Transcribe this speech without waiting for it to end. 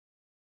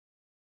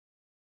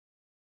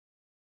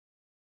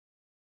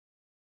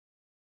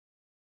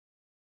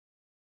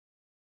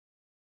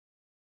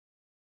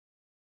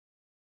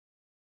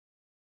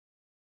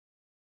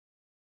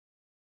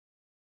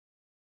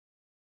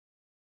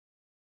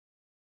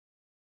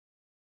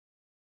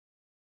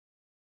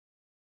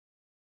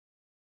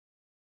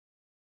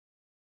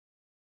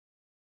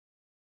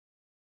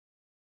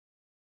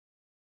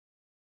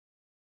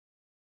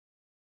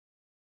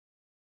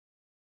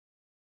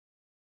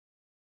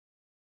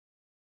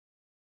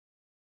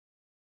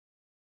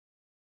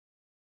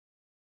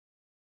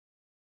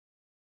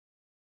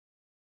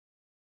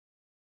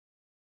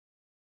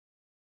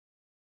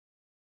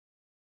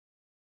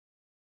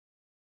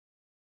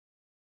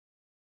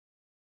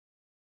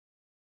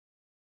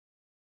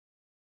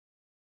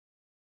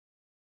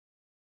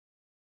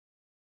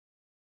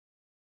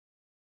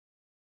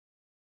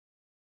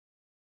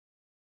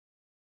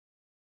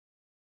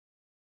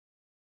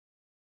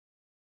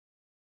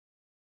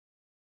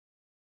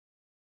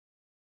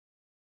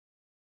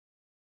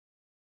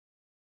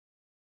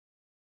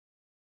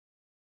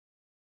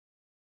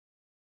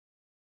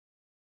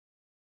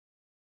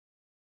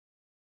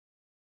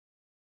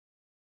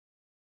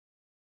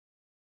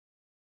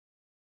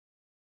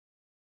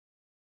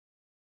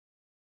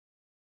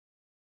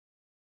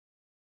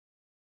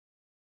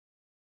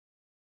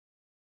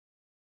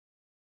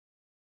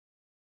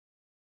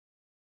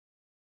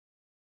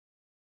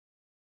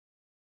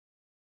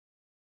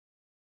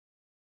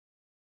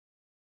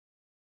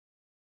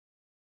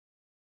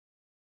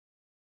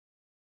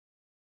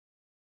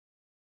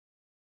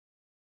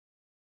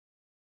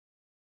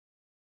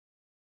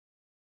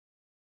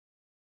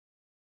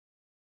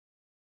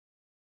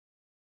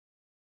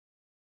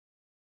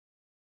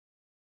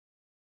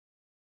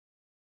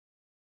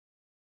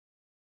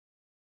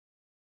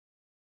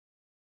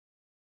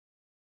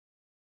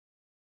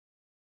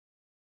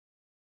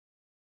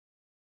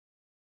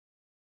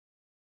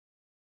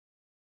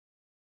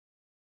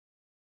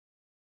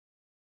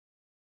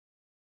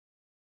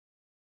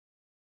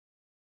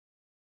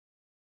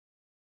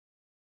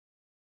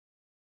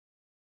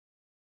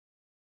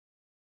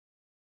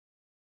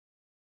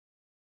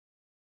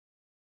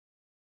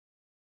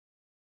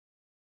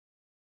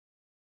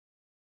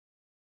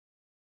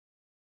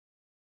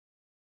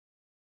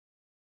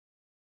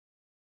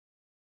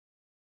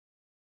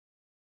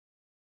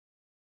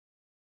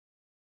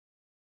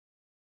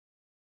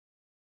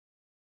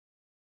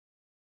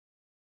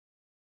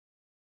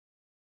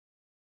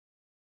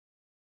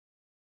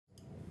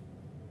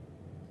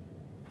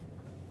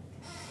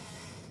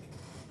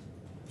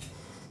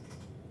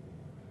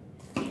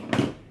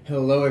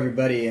Hello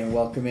everybody and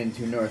welcome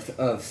into North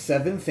of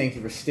 7. Thank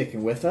you for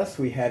sticking with us.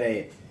 We had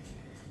a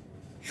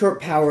short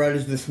power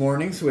outage this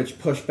morning, so which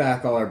pushed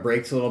back all our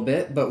breaks a little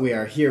bit, but we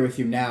are here with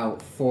you now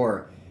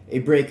for a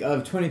break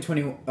of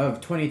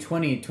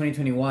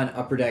 2020-2021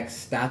 Upper Deck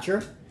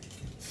Stature.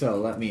 So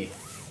let me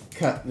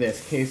cut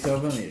this case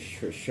open. Let me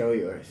just show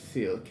you our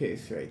sealed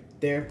case right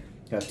there.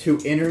 Got two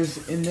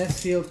inners in this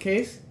sealed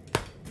case.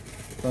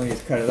 So let me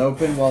just cut it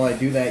open. While I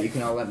do that, you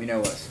can all let me know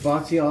what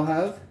spots you all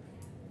have.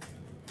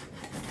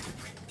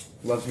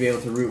 Love to be able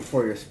to root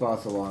for your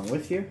spots along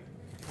with you.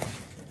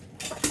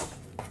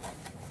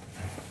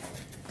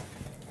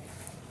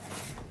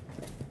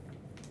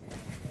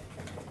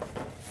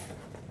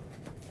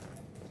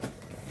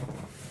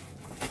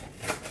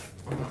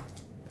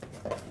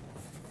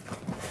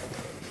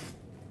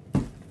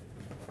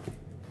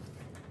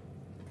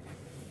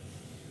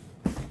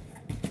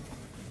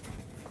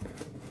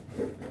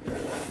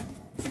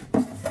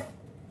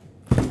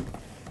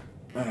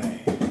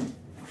 Alright.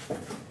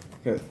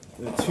 Got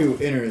the two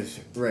inners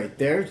right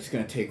there. Just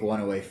going to take one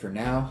away for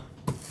now.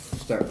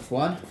 Start with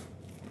one.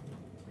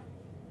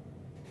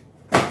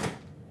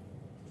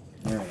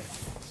 Alright,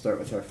 start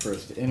with our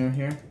first inner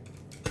here.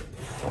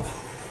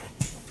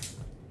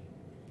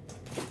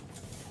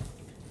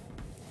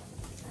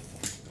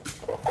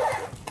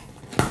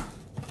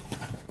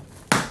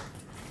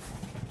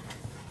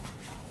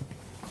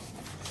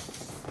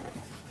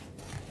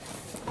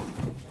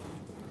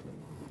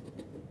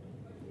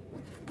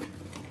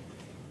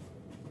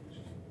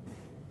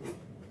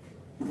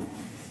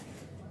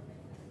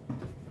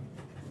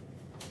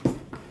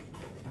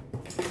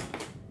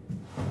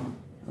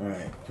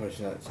 Alright, push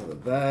that to the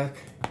back.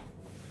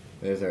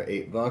 There's our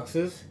 8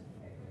 boxes.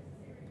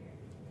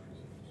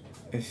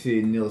 I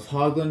see Nils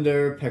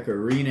Hoglander,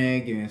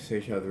 Pecorine, giving us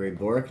a shot of the Ray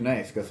Boric.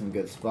 Nice, got some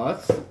good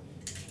spots.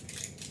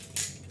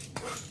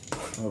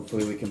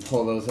 Hopefully we can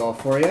pull those all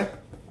for you.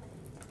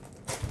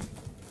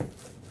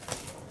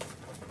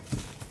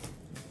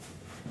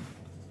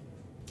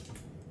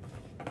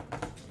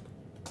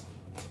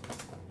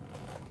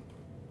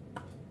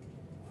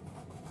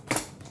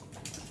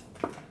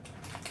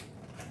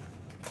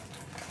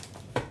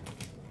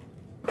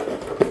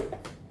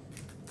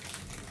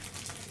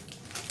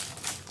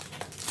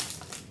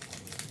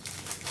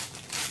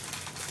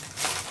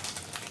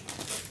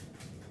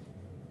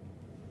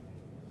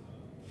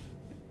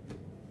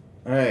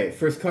 Alright,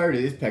 first card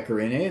is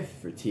Pecorine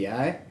for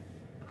TI.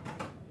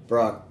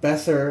 Brock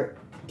Besser,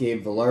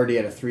 Gabe Velarde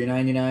out of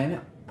 399.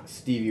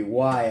 Stevie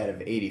Y out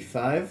of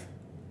 85.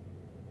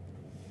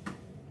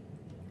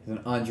 There's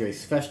an Andrei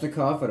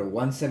Sveshnikov out of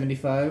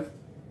 175.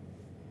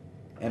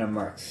 And a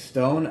Mark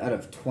Stone out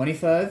of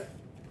 25.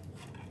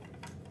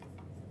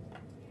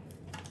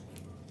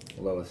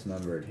 Lowest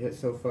numbered hit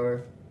so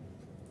far.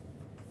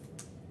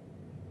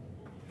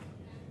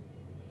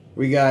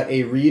 We got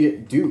a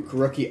Reed Duke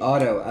rookie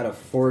auto out of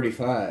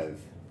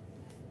 45.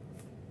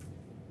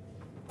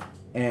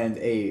 And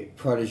a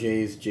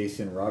Protégés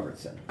Jason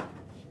Robertson.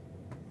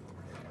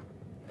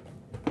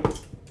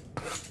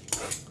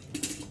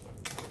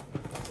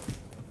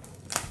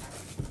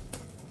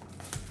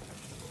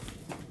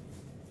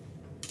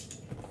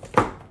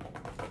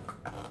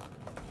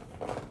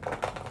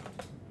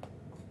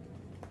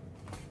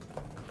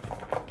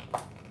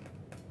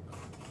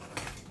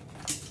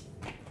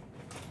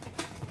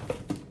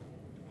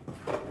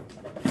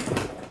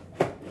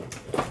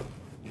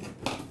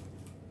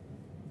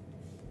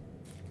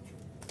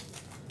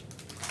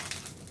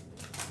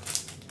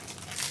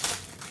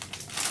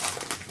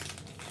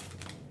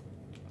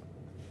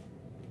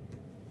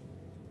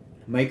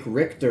 Mike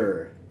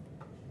Richter,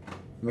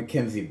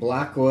 Mackenzie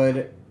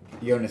Blackwood,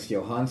 Jonas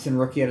Johansson,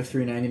 rookie out of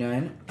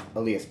 399,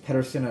 Elias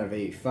Pettersson out of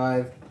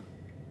 85,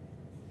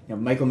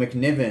 Michael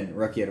McNiven,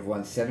 rookie out of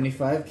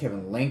 175,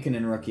 Kevin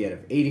Lankinen, rookie out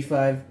of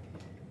 85,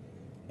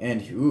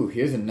 and ooh,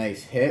 here's a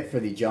nice hit for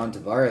the John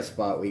Tavares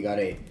spot. We got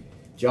a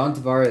John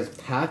Tavares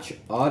patch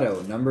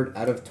auto, numbered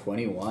out of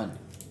 21.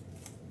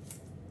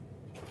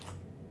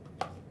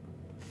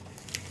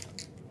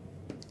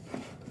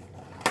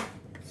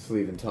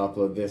 Sleeve and top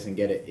load this and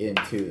get it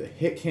into the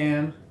hit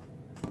cam.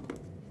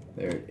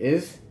 There it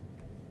is.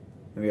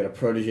 And we got a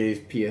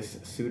Protégés P.S.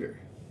 Suter.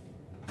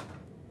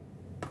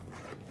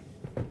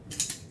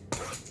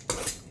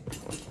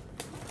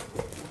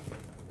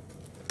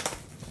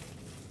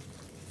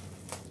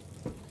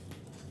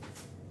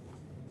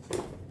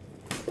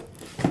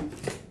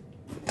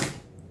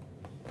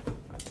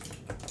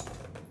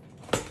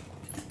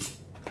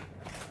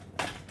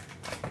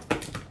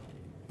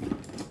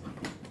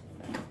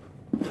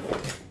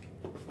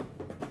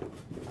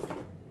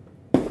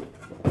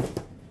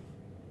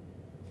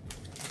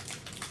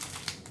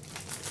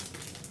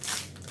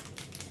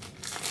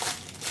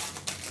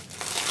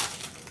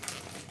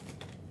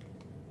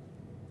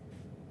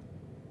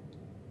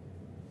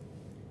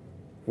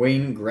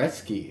 Wayne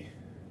Gretzky,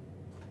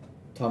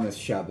 Thomas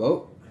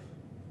Chabot,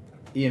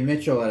 Ian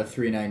Mitchell out of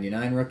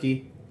 399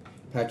 rookie,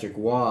 Patrick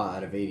Waugh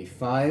out of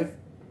 85,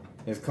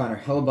 there's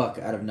Connor Hellbuck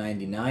out of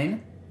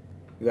 99,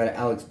 We got an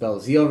Alex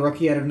Belzile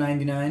rookie out of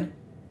 99.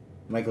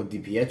 Michael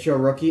DiPietro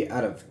rookie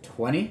out of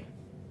 20.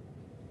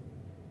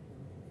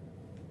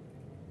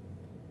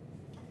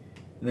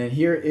 And then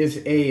here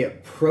is a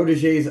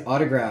Protégé's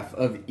autograph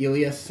of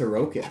Ilya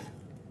Sorokin.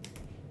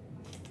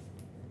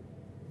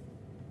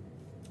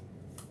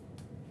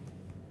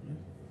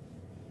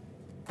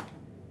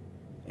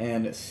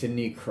 And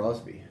Sidney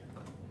Crosby.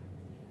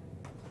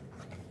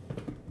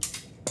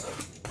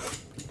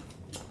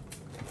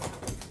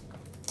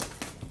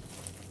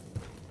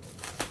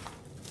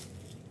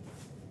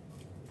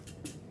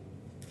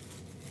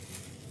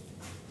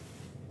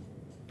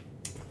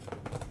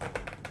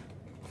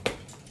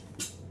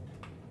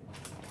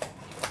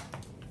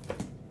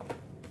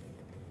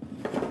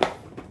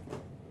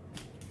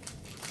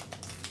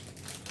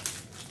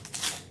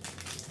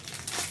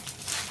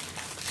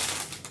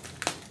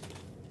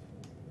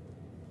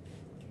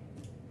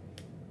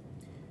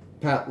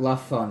 Pat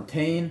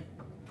LaFontaine,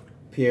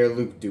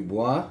 Pierre-Luc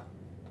Dubois,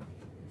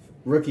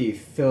 rookie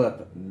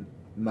Philippe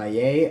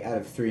Maillet out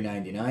of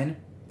 399,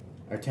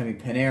 Artemi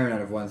Panarin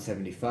out of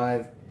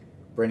 175,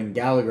 Brendan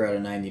Gallagher out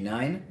of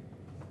 99,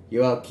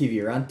 Yoel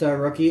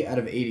Kiviranta rookie out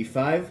of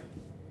 85.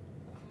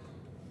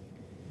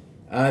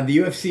 The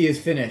UFC is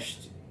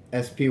finished.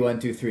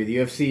 SP123. The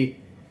UFC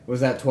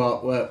was at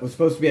 12. Well, it was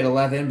supposed to be at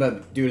 11,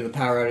 but due to the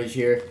power outage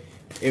here,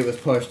 it was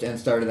pushed and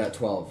started at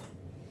 12.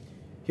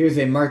 Here's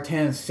a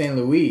Martin St.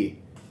 Louis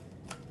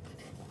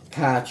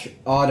patch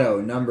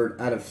auto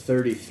numbered out of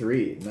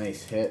 33.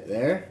 Nice hit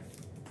there.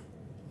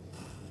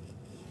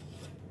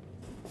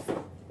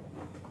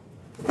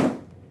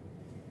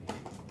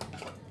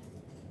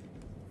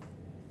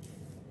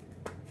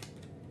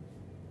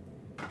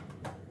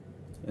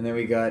 And then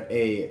we got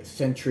a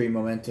Century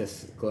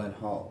Momentous Glenn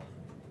Hall.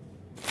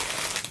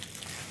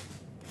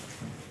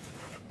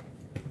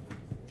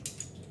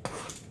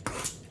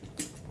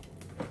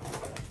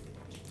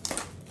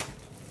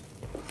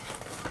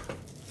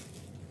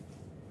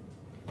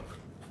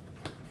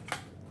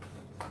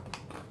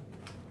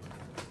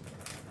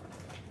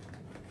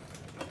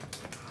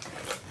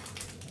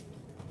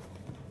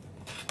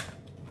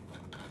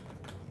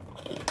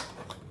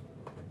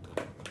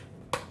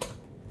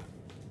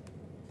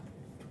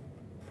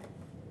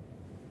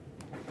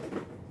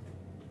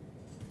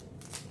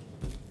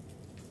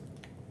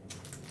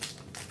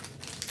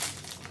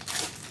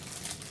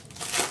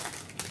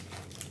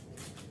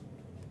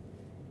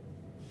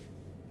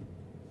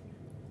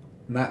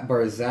 Matt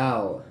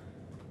Barzal,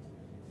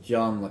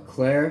 John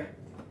LeClaire.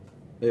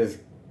 There's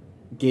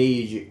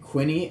Gage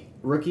Quinney,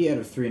 rookie out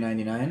of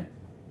 399.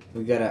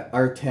 We got a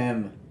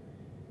Artem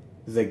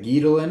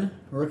Zagidulin,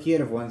 rookie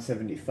out of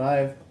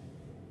 175.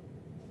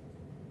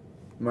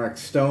 Mark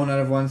Stone out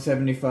of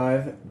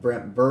 175.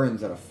 Brent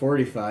Burns out of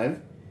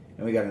 45.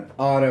 And we got an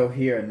auto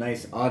here, a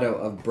nice auto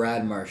of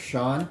Brad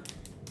Marchand,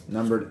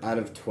 numbered out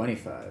of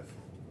 25.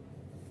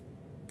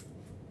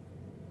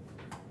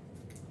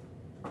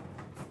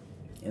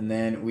 And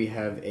then we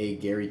have a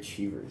Gary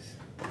Cheevers.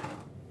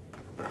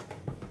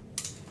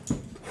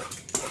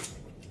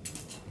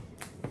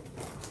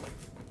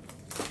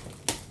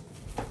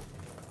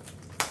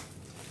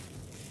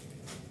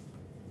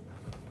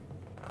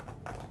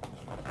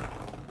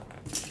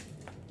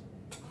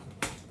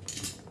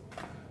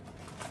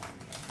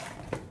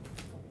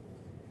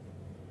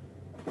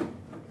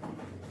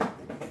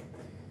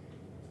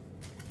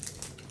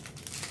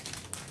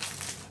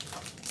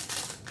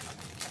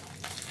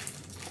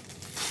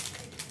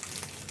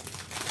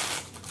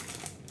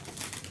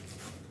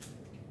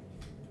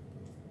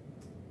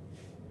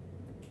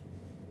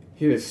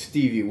 Here's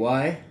Stevie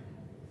Y,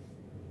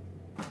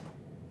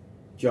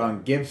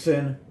 John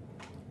Gibson,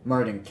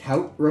 Martin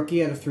Kaut,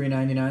 rookie out of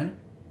 399,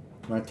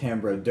 Martin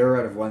Brodeur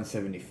out of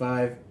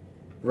 175,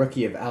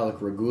 rookie of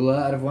Alec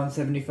Regula out of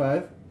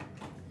 175.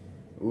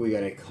 Ooh, we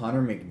got a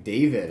Connor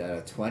McDavid out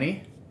of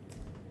 20.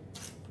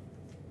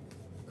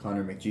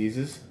 Connor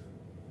McJesus.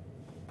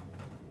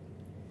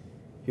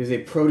 Here's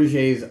a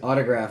Protégé's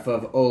autograph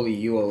of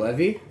Oli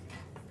Uolevi.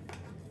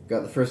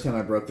 Got the first time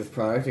I broke this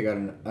product, I got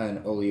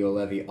an Oli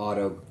Uolevi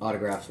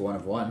autographs 1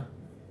 of 1.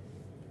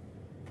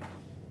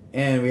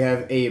 And we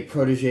have a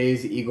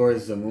Protégé's Igor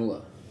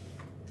Zamula.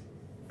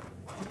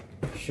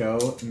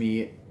 Show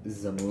me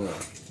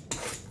Zamula.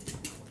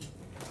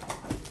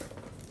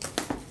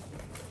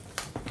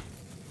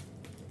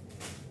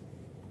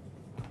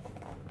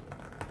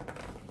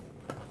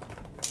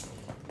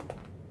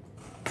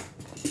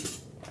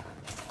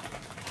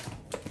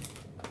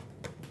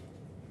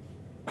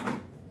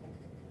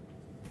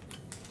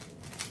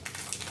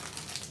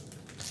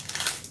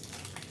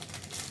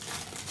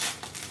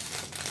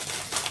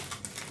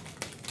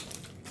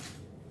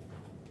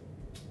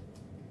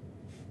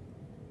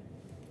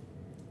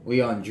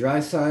 Leon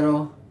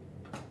Draisaitl,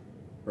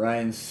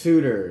 Ryan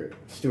Suter,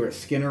 Stuart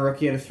Skinner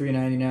rookie out of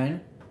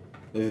 399.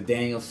 There's a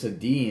Daniel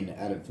Sedin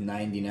out of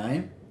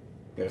 99.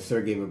 Got a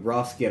Sergei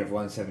Bobrovsky out of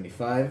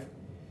 175.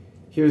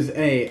 Here's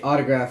a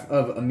autograph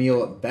of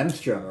Emil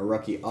Bemstrom, a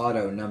rookie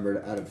auto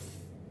numbered out of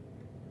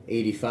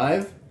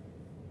 85.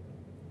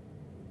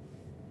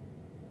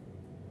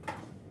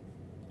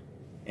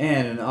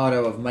 And an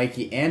auto of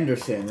Mikey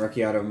Anderson,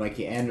 rookie auto of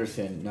Mikey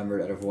Anderson,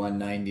 numbered out of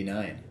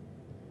 199.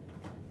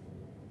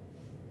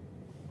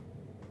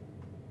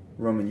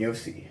 Roman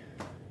Yossi.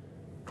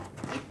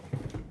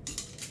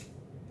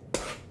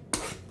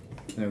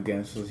 No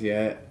Gensels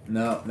yet.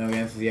 No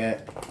Gensels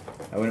yet.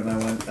 I wouldn't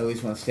mind at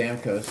least one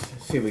Stamkos.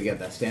 See if we get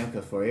that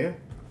Stamkos for you.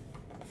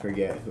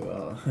 Forget who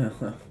else.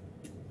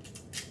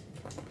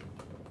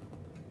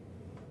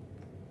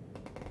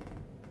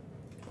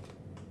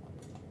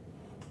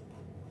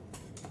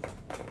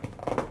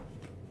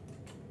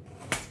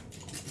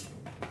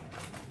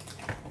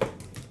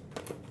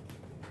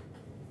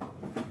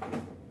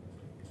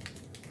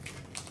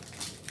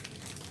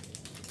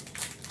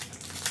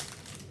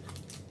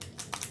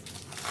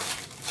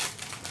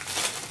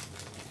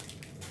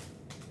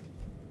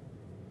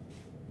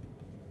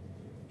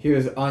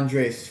 Here's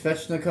Andrei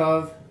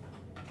Svechnikov,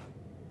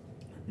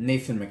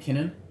 Nathan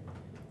McKinnon,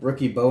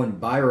 rookie Bowen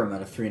Byram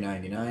out of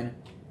 399,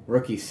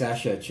 rookie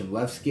Sasha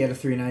Chimlevsky out of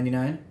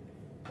 399,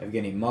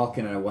 Evgeny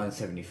Malkin out of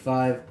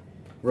 175,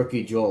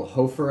 rookie Joel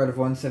Hofer out of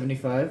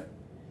 175.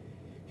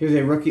 Here's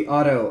a rookie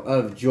auto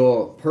of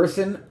Joel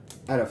Person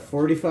out of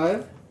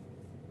 45.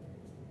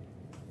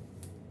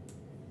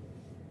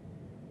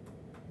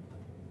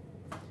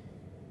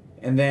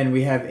 And then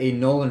we have a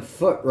Nolan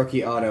Foote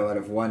rookie auto out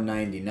of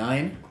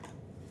 199.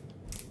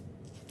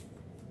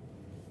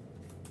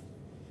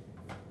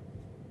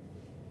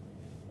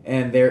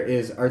 And there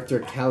is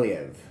Artur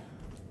Kaliev.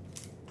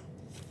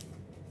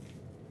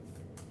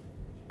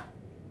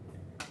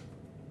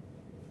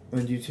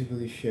 When do you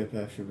typically ship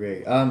after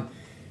break? I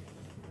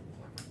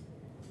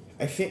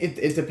think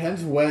it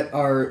depends what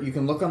you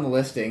can look on the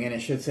listing and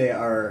it should say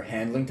our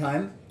handling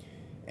time.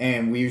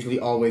 And we usually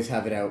always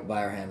have it out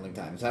by our handling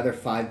time. It's either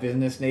 5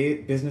 business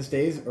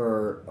days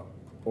or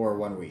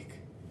 1 week.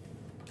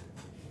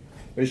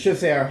 But it should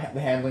say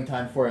the handling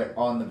time for it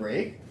on the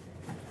break.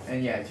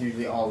 And yeah, it's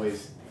usually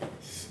always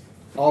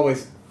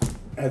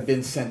have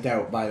been sent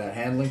out by that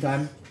handling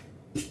time.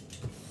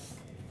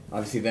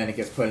 Obviously, then it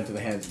gets put into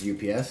the hands of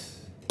USPS,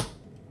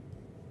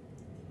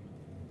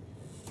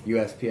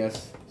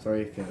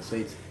 sorry, if you're in the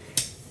States.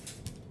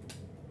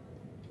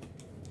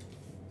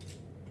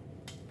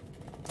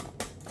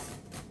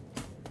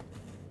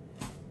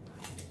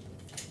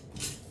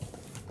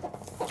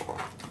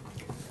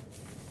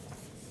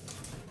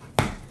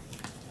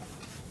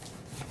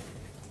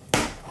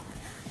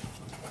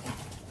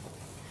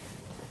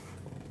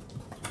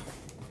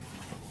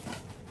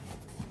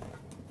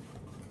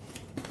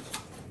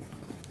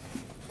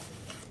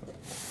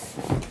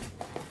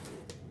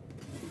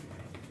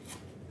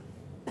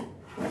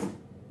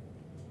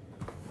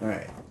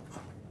 Alright.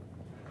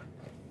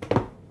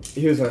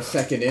 Here's our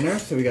second inner,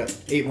 so we got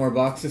 8 more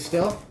boxes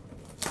still.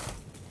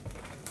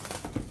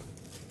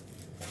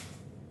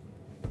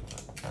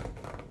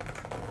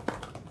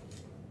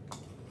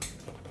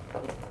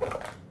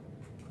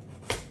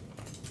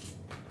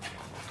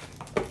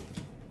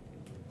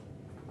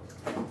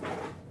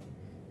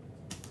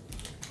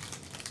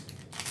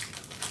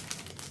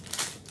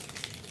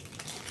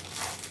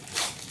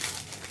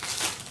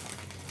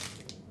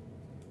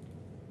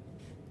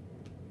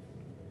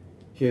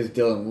 Here's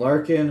Dylan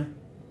Larkin,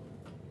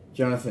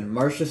 Jonathan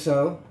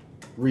Marchessault,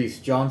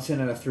 Reese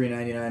Johnson at a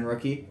 399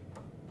 rookie,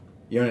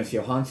 Jonas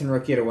Johansson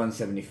rookie at a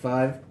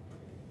 175.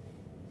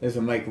 There's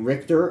a Mike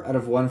Richter out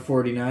of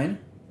 149.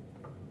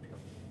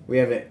 We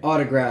have an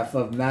autograph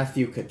of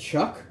Matthew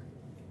Tkachuk,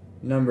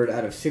 numbered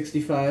out of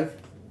 65.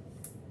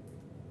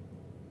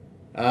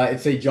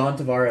 It's a John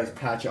Tavares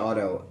patch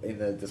auto in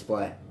the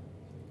display.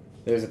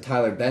 There's a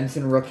Tyler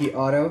Benson rookie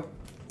auto.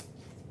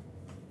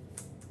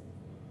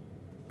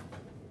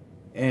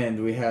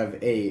 And we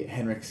have a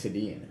Henrik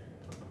Sedin.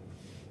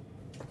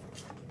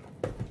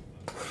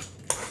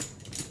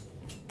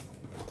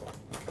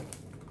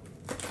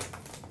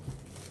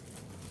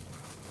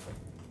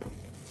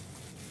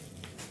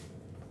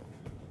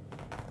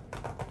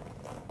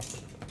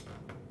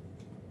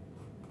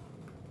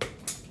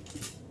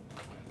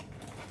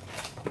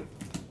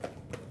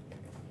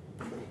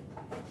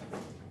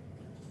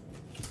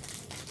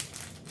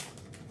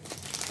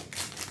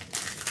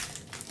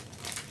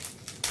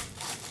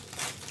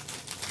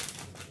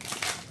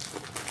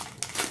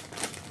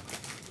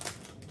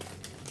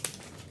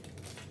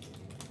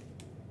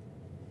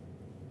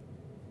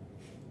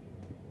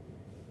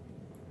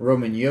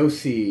 Roman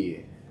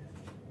Yossi,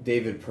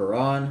 David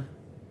Perron,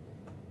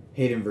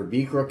 Hayden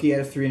Verbeek rookie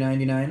out of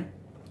 399,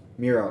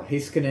 Miro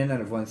Heiskanen out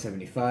of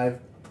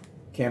 175,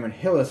 Cameron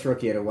Hillis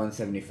rookie out of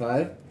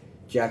 175,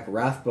 Jack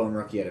Rathbone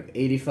rookie out of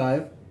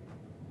 85.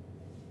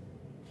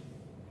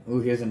 Ooh,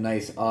 here's a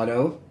nice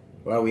auto.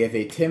 Well, we have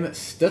a Tim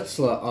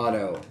Stützle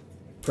auto,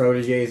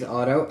 Protégés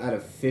auto out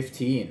of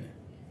 15.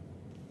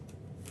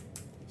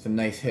 It's a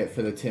nice hit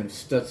for the Tim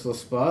Stützle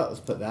spot.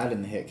 Let's put that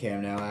in the hit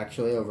cam now,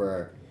 actually, over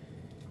our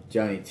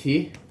Johnny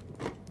T.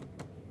 And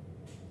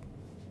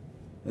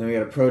then we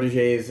got a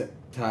Protégés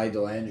Ty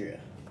Dellandrea.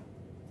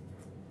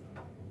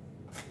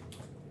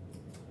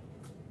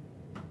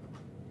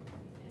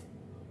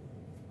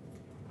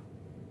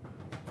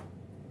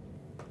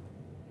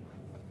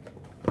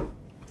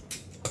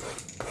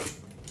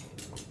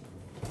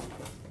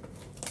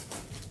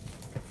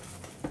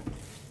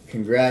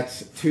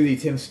 Congrats to the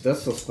Tim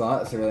Stussel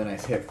spot. It's a really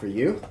nice hit for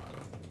you.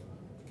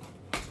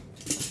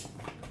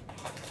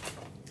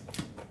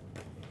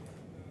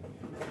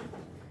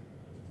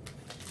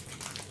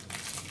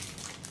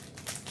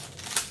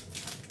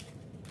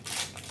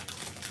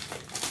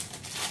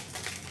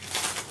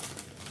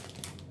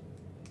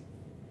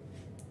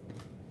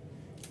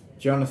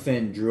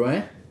 Jonathan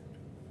Drouin.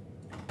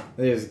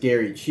 There's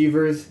Gary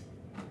Cheevers.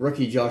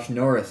 Rookie Josh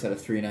Norris out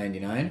of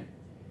 399.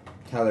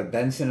 Tyler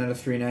Benson out of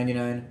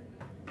 399.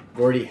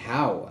 Gordie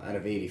Howe out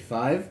of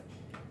 85.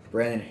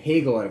 Brandon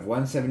Hagel out of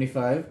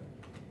 175.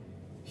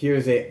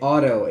 Here's a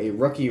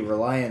rookie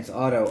Reliance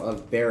auto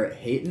of Barrett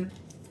Hayton.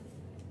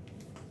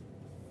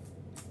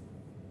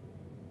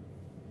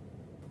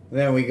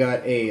 Then we got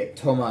a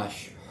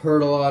Tomas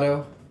Hertl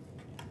auto.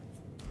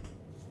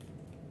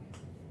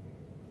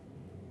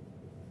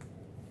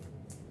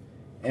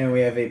 And we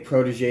have a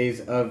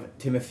Protégés of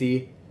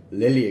Timothy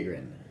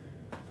Liljegren.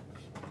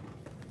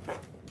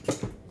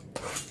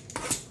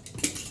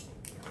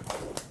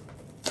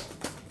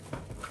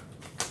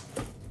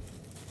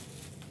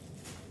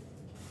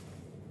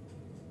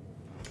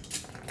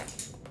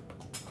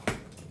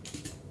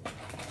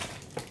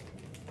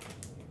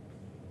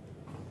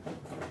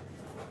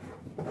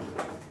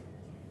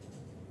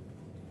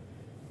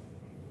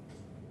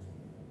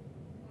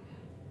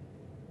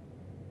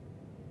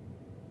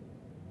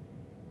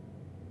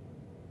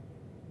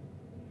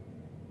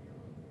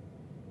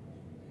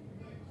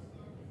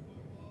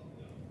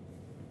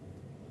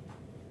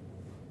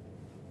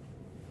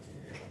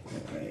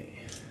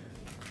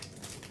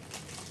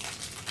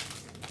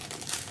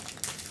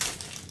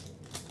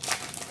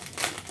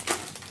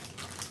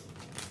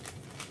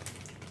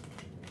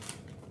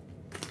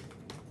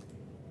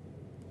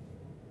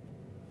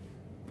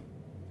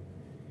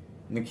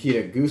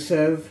 Nikita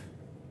Gusev,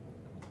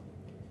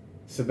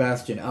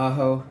 Sebastian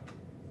Aho,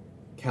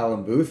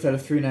 Callum Booth out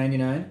of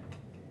 399,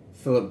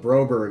 Philip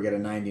Broberg at a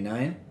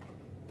 99,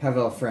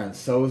 Pavel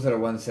Francouz at a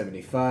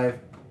 175,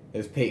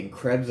 there's Peyton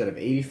Krebs out of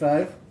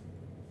 85.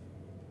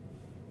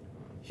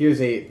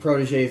 Here's a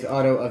Protégés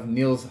auto of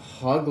Niels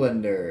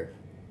Hoglander.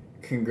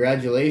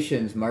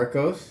 Congratulations,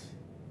 Marcos.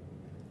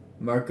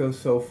 Marcos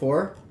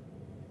 04.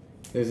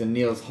 There's a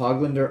Niels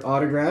Hoglander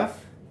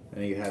autograph. I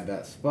know you had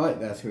that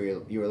spot. That's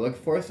who you were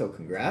looking for, so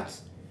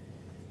congrats.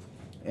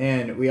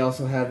 And we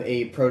also have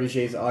a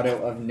Protégés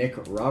auto of Nick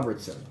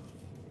Robertson.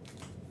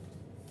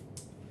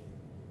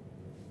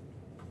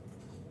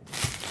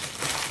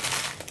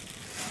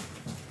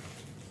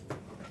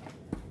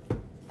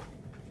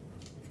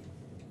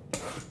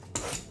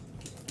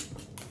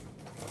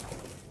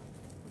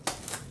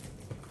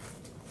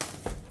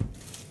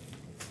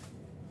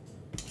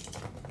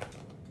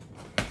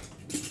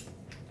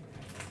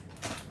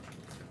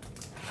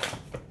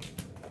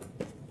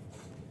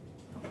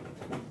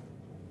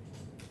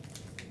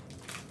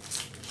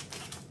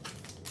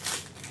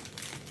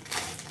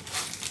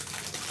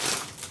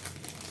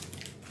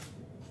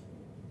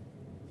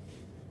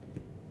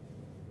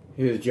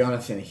 Here's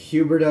Jonathan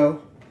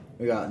Huberdeau.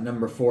 We got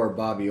number 4,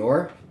 Bobby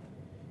Orr.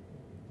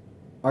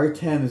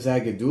 Artem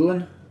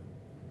Zagadulin.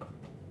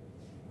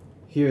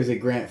 Here's a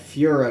Grant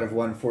Fuhr out of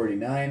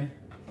 149.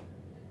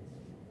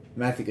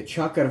 Matthew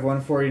Tkachuk out of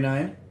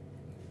 149.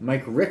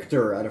 Mike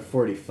Richter out of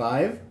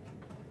 45.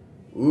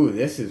 Ooh,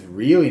 this is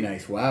really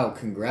nice. Wow,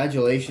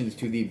 congratulations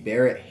to the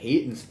Barrett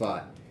Hayton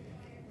spot.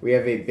 We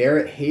have a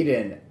Barrett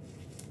Hayton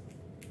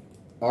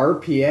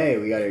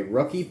RPA. We got a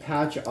rookie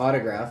patch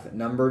autograph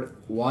numbered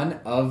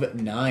 1 of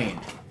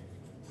 9.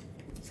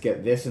 Let's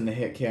get this in the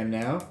hit cam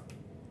now.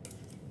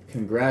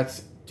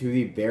 Congrats to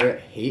the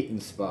Barrett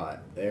Hayton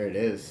spot. There it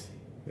is.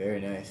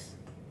 Very nice.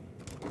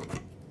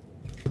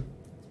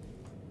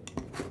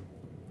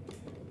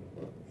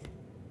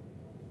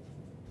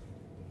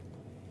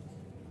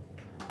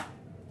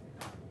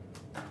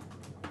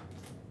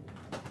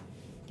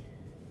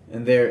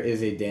 And there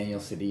is a Daniel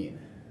Sedin.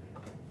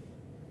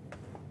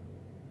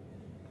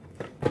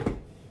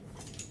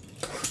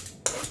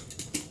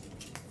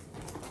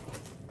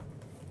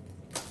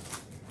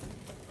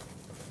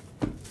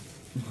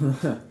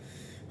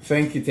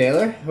 Thank you,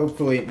 Taylor.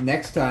 Hopefully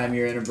next time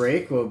you're in a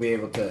break, we'll be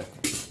able to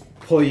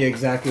pull you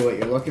exactly what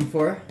you're looking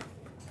for.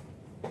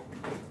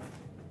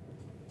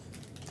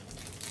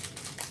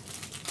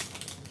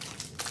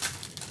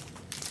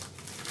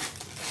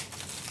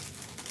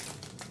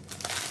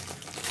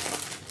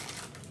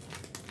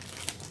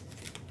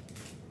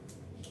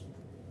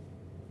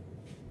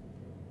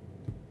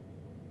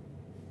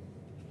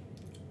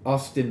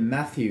 Austin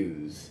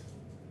Matthews,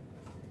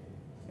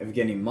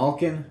 Evgeny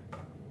Malkin,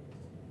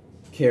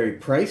 Carey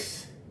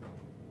Price.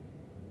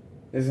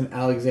 There's an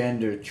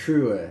Alexander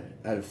Trua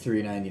out of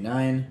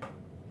 399.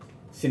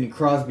 Sidney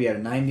Crosby out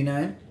of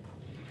 99.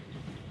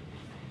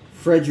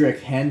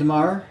 Frederick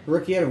Handmar,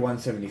 rookie out of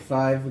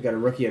 175. We got a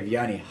rookie of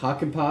Yanni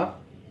Hakanpää,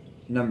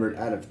 numbered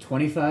out of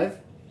 25.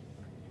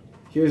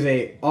 Here's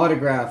a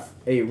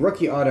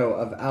rookie auto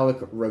of Alec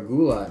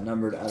Regula,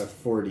 numbered out of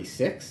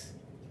 46.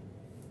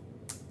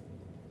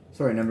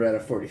 Sorry, numbered out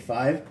of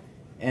 45.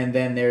 And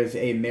then there's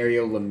a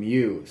Mario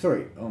Lemieux.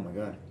 Sorry, oh my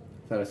god.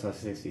 I thought I saw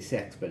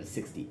 66, but it's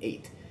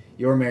 68.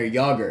 Yormer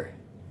Yager.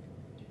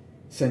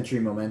 Century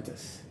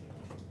Momentous.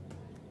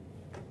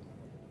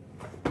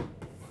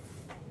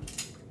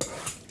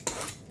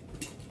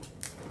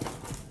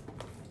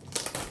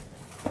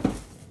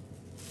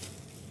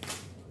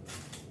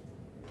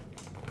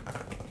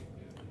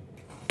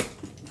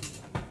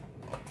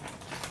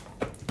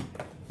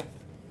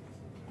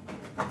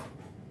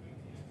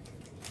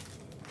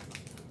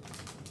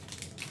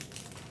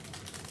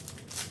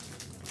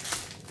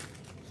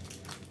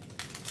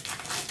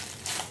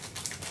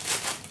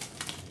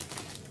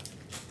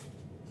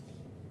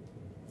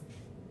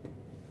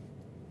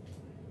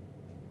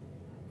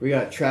 We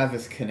got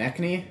Travis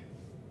Konechny,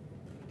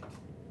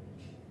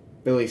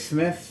 Billy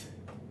Smith,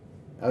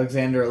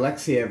 Alexander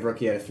Alexiev,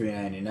 rookie out of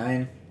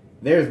 399.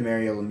 There's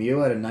Mario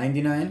Lemieux out of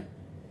 99.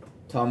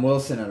 Tom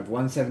Wilson out of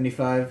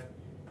 175.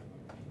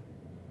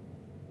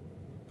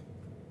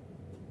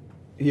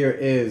 Here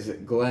is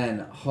Glenn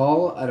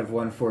Hall out of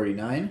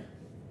 149.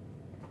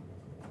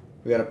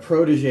 We got a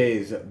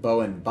Protégés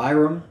Bowen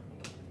Byram.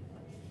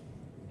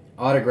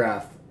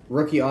 Autograph,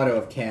 rookie auto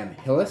of Cam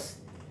Hillis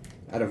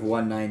out of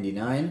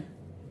 199.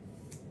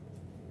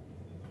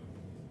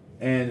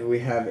 And we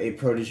have a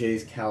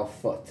Protégés Cal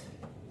Foot.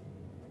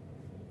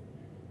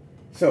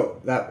 So,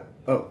 that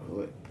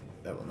will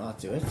not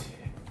do it.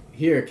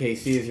 Here,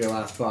 KC, is your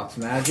last box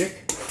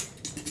magic.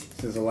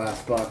 This is the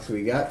last box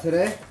we got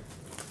today.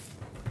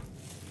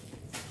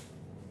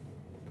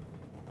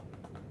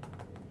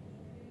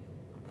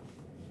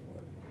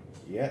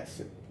 Yes,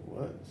 it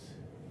was.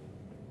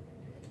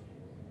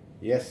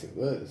 Yes, it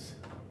was.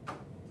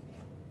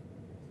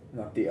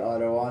 Not the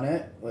auto on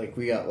it like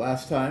we got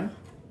last time.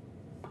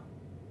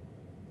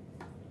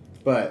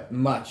 But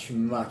much,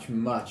 much,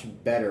 much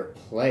better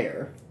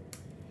player.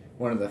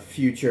 One of the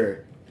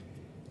future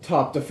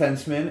top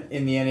defensemen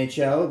in the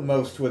NHL,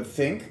 most would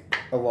think,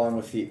 along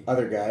with the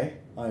other guy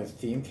on his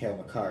team, Cale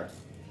Makar.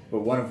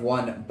 But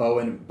 1/1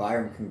 Bowen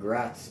Byram.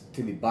 Congrats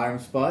to the Byram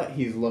spot.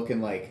 He's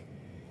looking like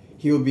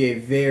he will be a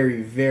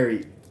very,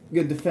 very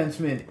good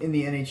defenseman in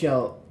the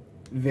NHL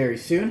very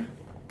soon.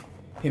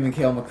 Him and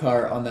Cale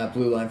Makar on that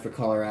blue line for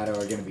Colorado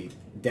are going to be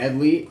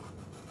deadly,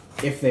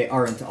 if they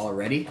aren't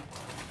already.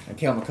 And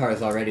Cale Makar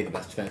is already the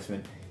best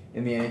defenseman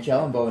in the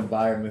NHL, and Bowen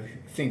Byram,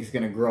 I think, is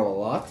going to grow a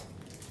lot.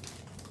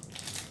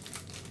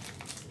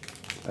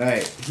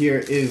 Alright, here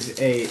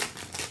is a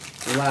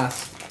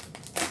last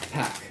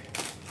pack.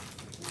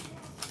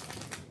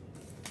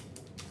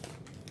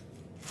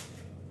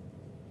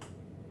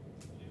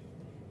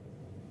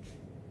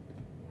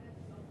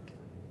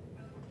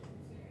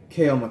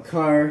 Cale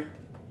Makar.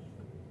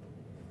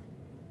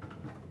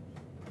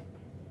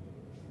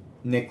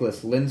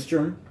 Nicholas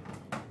Lindstrom.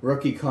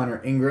 Rookie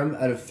Connor Ingram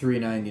out of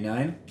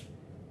 399.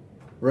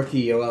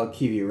 Rookie Yoel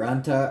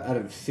Kiviranta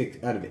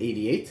out of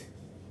 88.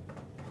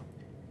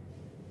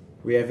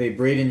 We have a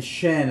Braden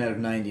Shen out of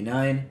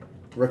 99.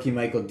 Rookie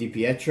Michael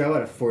DiPietro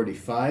out of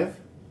 45.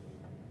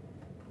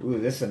 Ooh,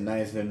 this is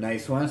a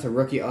nice one. It's a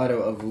rookie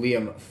auto of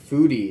Liam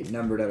Foodie,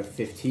 numbered out of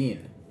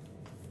 15.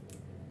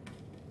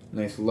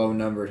 Nice low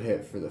numbered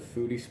hit for the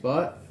Foodie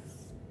spot.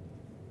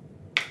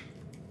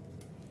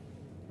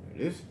 There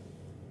it is.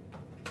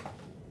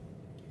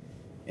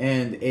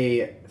 And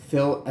a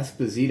Phil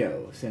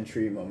Esposito,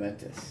 Century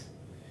Momentous.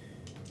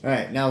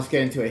 Alright, now let's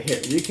get into a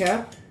hit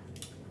recap.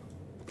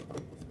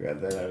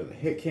 Grab that out of the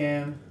hit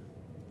cam.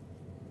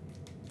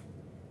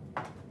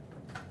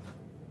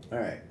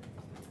 Alright.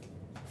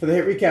 For the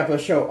hit recap,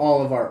 let's show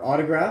all of our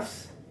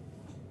autographs.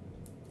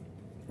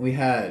 We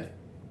had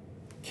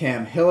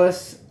Cam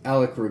Hillis,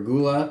 Alec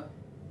Regula.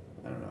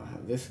 I don't know how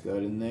this got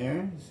in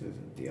there. This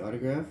isn't the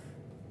autograph.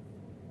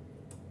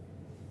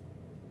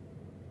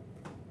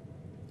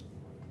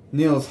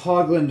 Niels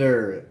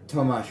Hoglander,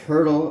 Tomas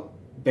Hertl,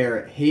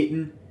 Barrett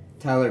Hayton,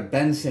 Tyler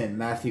Benson,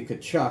 Matthew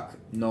Tkachuk,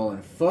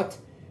 Nolan Foote,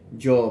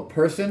 Joel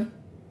Person.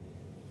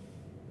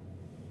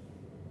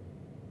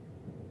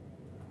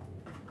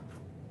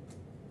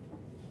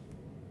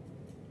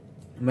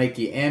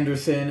 Mikey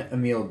Anderson,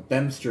 Emil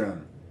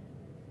Bemstrom,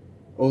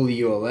 Oli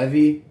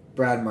Uolevi,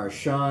 Brad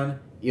Marchand,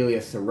 Ilya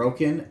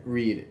Sorokin,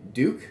 Reed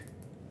Duke.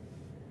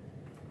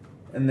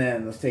 And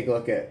then let's take a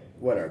look at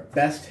what our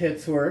best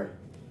hits were.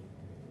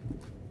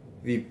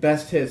 The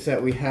best hits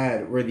that we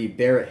had were the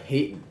Barrett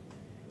Hayton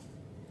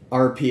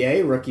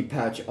RPA, rookie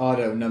patch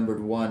auto, numbered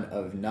 1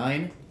 of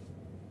 9.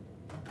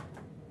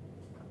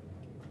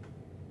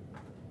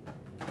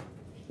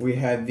 We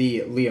had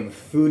the Liam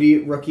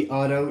Foodie rookie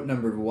auto,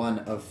 numbered 1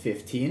 of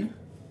 15.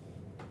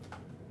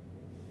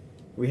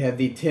 We had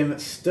the Tim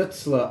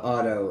Stützle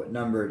auto,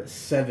 numbered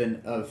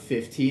 7 of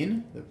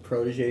 15, the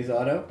Protégés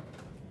auto.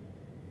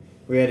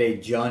 We had a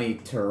Johnny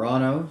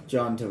Toronto,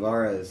 John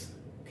Tavares,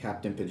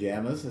 Captain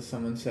Pajamas, as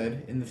someone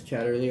said in this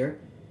chat earlier.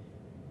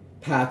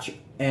 Patch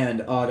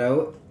and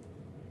auto,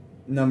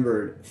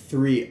 numbered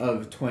 3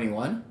 of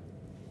 21.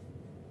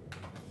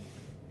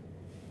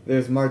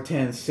 There's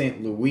Martin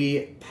St.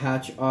 Louis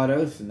patch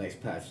auto. This is a nice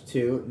patch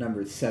too,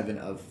 numbered 7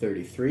 of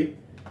 33.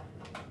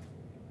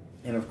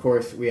 And of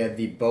course, we had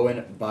the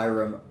Bowen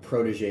Byram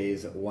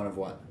Proteges 1 of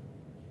 1.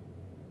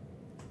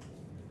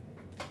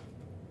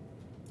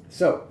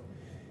 So,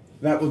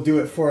 that will do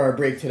it for our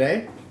break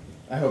today.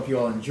 I hope you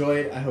all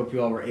enjoyed. I hope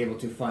you all were able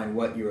to find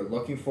what you were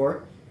looking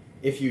for.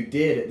 If you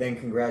did, then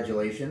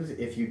congratulations.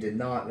 If you did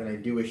not, then I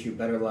do wish you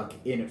better luck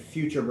in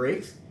future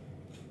breaks.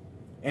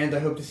 And I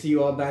hope to see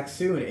you all back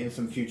soon in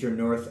some future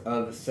North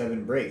of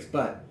 7 breaks.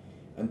 But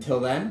until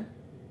then,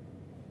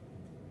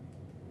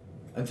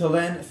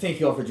 thank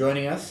you all for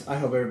joining us. I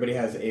hope everybody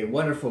has a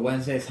wonderful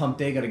Wednesday. It's hump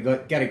day.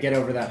 Gotta get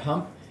over that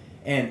hump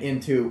and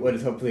into what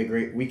is hopefully a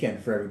great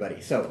weekend for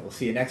everybody. So we'll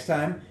see you next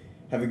time.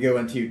 Have a good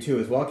one to you too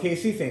as well,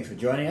 Casey. Thanks for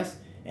joining us.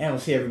 And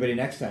we'll see everybody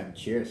next time.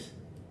 Cheers.